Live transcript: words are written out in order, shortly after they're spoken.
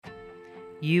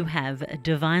You have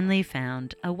divinely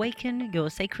found Awaken Your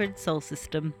Sacred Soul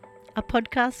System, a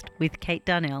podcast with Kate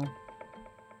Darnell.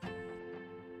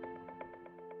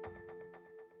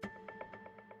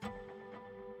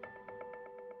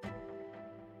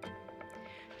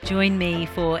 Join me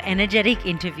for energetic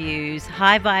interviews,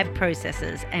 high vibe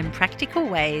processes, and practical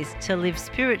ways to live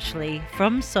spiritually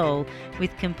from soul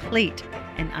with complete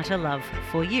and utter love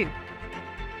for you.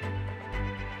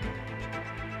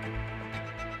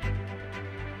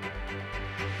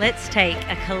 Let's take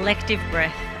a collective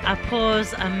breath, a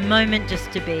pause, a moment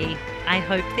just to be. I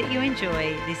hope that you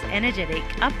enjoy this energetic,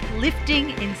 uplifting,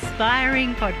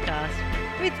 inspiring podcast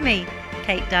with me,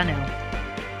 Kate Darnell.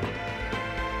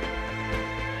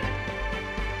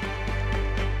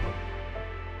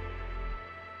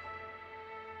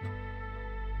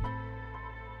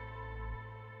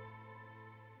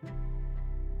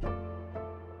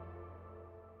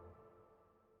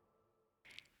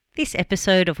 This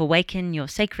episode of Awaken Your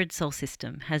Sacred Soul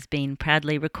System has been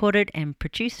proudly recorded and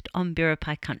produced on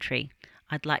Biripi country.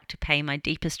 I'd like to pay my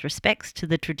deepest respects to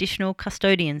the traditional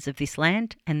custodians of this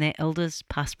land and their elders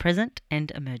past, present and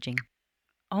emerging.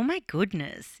 Oh my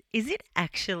goodness, is it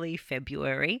actually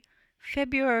February?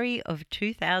 February of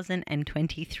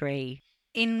 2023,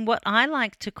 in what I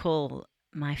like to call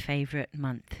my favourite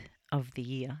month of the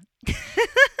year.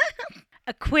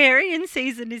 Aquarian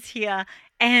season is here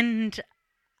and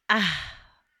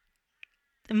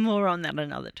more on that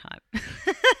another time.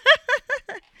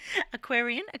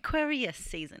 Aquarius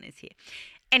season is here.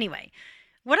 Anyway,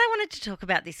 what I wanted to talk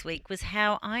about this week was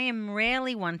how I am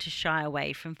rarely one to shy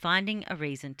away from finding a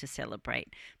reason to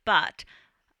celebrate. But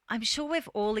I'm sure we've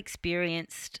all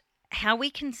experienced how we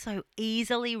can so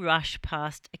easily rush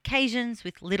past occasions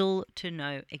with little to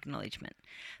no acknowledgement.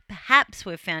 Perhaps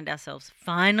we've found ourselves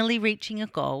finally reaching a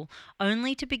goal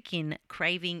only to begin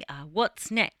craving a what's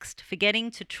next,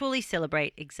 forgetting to truly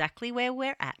celebrate exactly where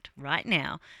we're at right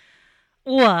now,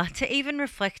 or to even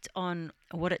reflect on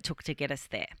what it took to get us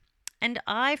there. And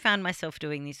I found myself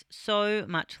doing this so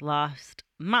much last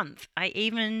month. I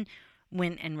even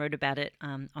went and wrote about it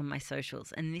on my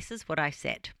socials, and this is what I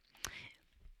said.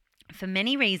 For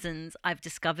many reasons, I've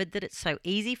discovered that it's so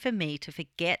easy for me to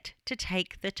forget to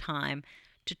take the time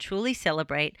to truly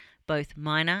celebrate both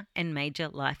minor and major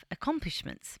life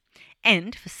accomplishments.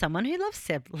 And for someone who loves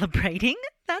celebrating,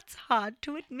 that's hard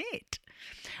to admit.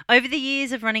 Over the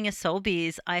years of running a Soul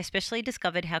Biz, I especially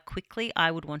discovered how quickly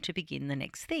I would want to begin the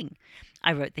next thing.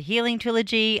 I wrote the Healing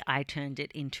Trilogy, I turned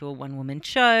it into a one-woman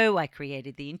show, I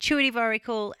created the Intuitive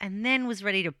Oracle, and then was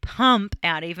ready to pump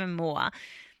out even more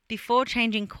before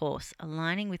changing course,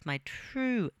 aligning with my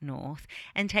true north,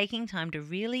 and taking time to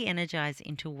really energize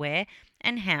into where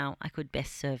and how I could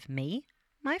best serve me,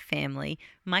 my family,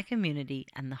 my community,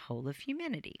 and the whole of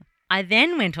humanity. I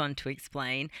then went on to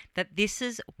explain that this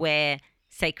is where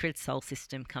Sacred Soul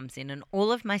System comes in and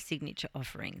all of my signature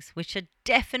offerings, which are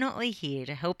definitely here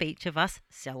to help each of us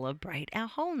celebrate our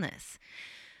wholeness.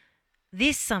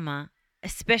 This summer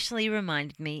especially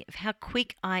reminded me of how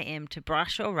quick I am to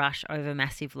brush or rush over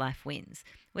massive life wins.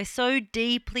 We're so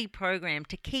deeply programmed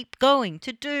to keep going,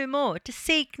 to do more, to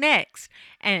seek next.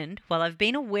 And while I've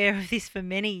been aware of this for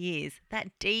many years,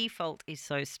 that default is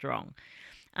so strong.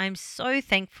 I'm so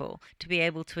thankful to be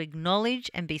able to acknowledge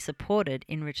and be supported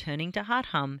in returning to Heart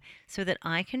Hum so that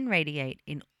I can radiate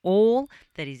in all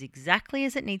that is exactly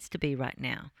as it needs to be right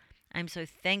now. I'm so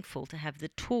thankful to have the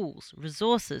tools,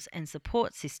 resources, and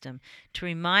support system to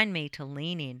remind me to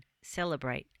lean in,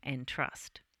 celebrate, and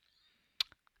trust.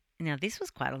 Now, this was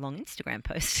quite a long Instagram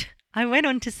post. I went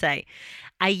on to say,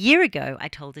 a year ago, I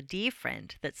told a dear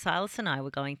friend that Silas and I were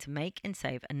going to make and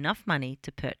save enough money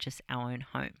to purchase our own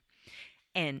home.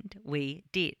 And we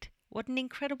did. What an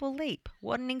incredible leap.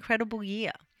 What an incredible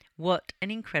year. What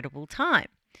an incredible time.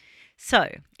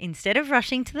 So, instead of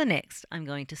rushing to the next, I'm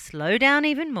going to slow down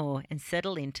even more and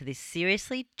settle into this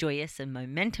seriously joyous and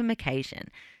momentum occasion.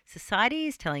 Society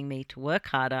is telling me to work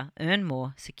harder, earn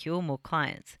more, secure more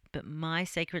clients, but my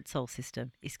sacred soul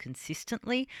system is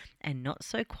consistently and not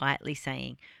so quietly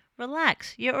saying,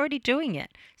 relax, you're already doing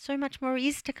it. So much more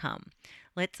is to come.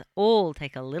 Let's all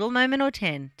take a little moment or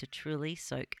 10 to truly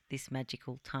soak this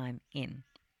magical time in.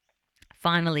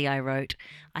 Finally, I wrote,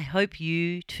 I hope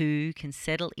you too can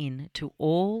settle in to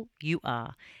all you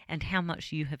are and how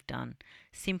much you have done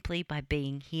simply by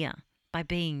being here, by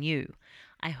being you.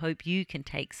 I hope you can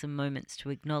take some moments to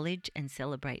acknowledge and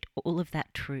celebrate all of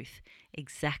that truth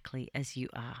exactly as you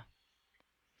are.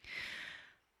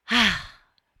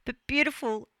 But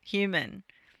beautiful human,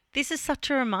 This is such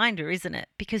a reminder, isn't it?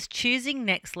 Because choosing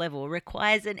next level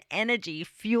requires an energy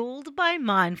fueled by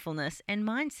mindfulness and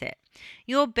mindset.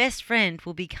 Your best friend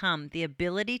will become the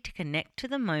ability to connect to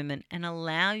the moment and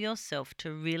allow yourself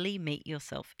to really meet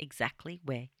yourself exactly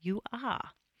where you are.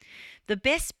 The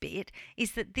best bit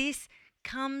is that this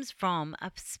comes from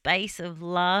a space of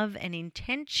love and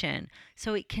intention,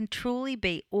 so it can truly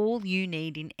be all you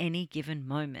need in any given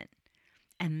moment.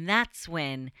 And that's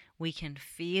when we can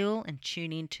feel and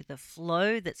tune into the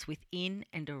flow that's within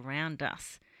and around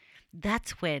us.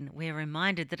 That's when we're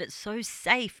reminded that it's so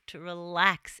safe to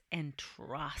relax and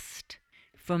trust.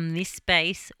 From this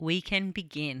space, we can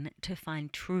begin to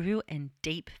find true and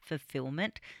deep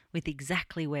fulfillment with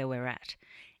exactly where we're at.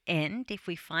 And if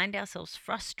we find ourselves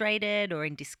frustrated or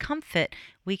in discomfort,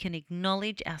 we can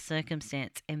acknowledge our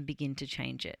circumstance and begin to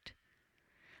change it.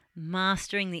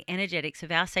 Mastering the energetics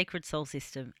of our sacred soul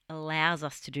system allows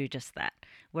us to do just that.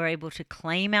 We're able to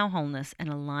claim our wholeness and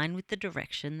align with the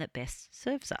direction that best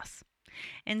serves us.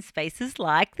 And spaces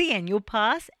like the annual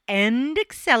pass and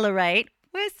Accelerate,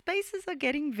 where spaces are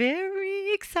getting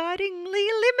very excitingly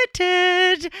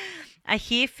limited, are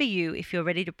here for you if you're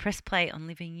ready to press play on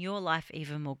living your life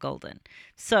even more golden.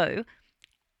 So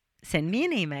send me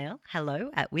an email,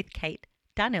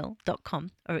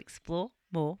 hello@withkatedarnell.com, or explore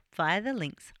more via the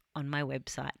links on my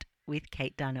website,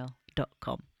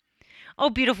 withkatedarnell.com. Oh,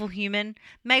 beautiful human,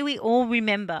 may we all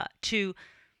remember to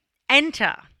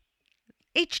enter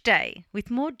each day with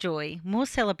more joy, more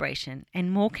celebration,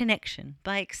 and more connection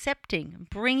by accepting,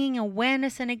 bringing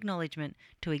awareness and acknowledgement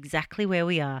to exactly where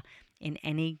we are in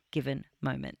any given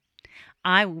moment.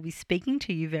 I will be speaking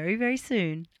to you very, very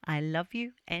soon. I love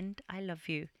you, and I love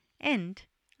you, and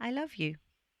I love you.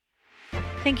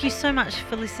 Thank you so much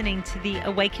for listening to the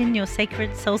Awaken Your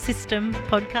Sacred Soul System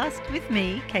podcast with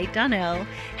me, Kate Darnell.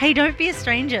 Hey, don't be a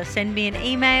stranger. Send me an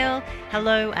email,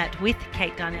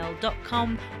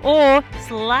 hello@withkatedarnell.com, or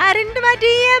slide into my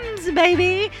DMs,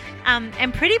 baby.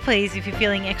 And pretty please, if you're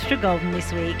feeling extra golden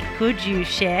this week, could you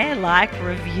share, like,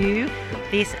 review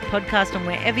this podcast on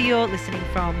wherever you're listening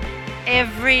from?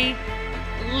 Every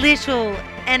little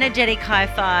energetic high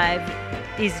five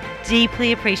is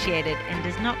deeply appreciated and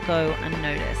does not go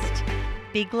unnoticed.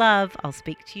 Big love. I'll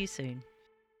speak to you soon.